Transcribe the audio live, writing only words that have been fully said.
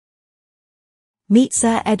Meet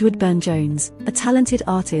Sir Edward Burne-Jones, a talented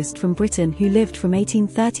artist from Britain who lived from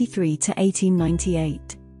 1833 to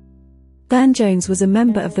 1898. Burne-Jones was a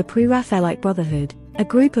member of the Pre-Raphaelite Brotherhood, a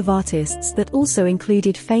group of artists that also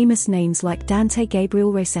included famous names like Dante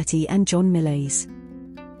Gabriel Rossetti and John Millais.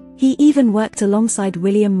 He even worked alongside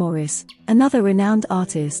William Morris, another renowned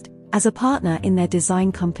artist, as a partner in their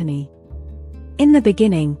design company. In the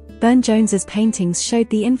beginning, Burne-Jones's paintings showed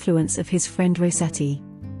the influence of his friend Rossetti.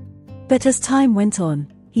 But as time went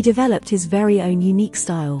on, he developed his very own unique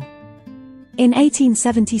style. In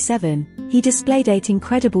 1877, he displayed 8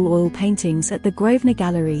 incredible oil paintings at the Grosvenor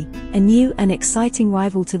Gallery, a new and exciting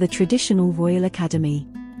rival to the traditional Royal Academy.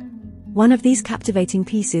 One of these captivating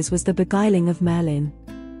pieces was the Beguiling of Merlin.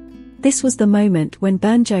 This was the moment when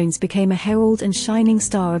Burne-Jones became a herald and shining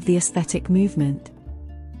star of the aesthetic movement.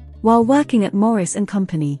 While working at Morris &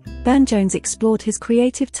 Company, Burne-Jones explored his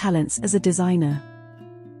creative talents as a designer.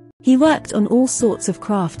 He worked on all sorts of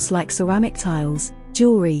crafts like ceramic tiles,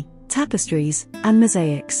 jewellery, tapestries, and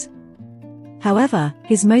mosaics. However,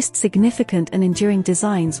 his most significant and enduring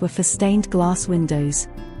designs were for stained glass windows.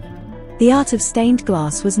 The art of stained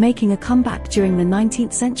glass was making a comeback during the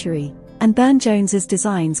 19th century, and Burne-Jones's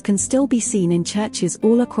designs can still be seen in churches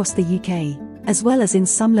all across the UK, as well as in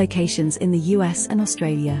some locations in the US and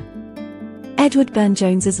Australia. Edward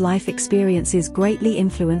Burne-Jones's life experiences greatly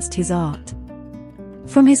influenced his art.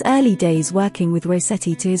 From his early days working with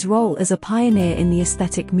Rossetti to his role as a pioneer in the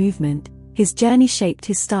aesthetic movement, his journey shaped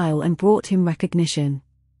his style and brought him recognition.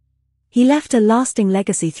 He left a lasting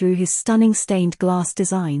legacy through his stunning stained glass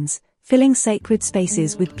designs, filling sacred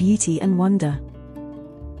spaces with beauty and wonder.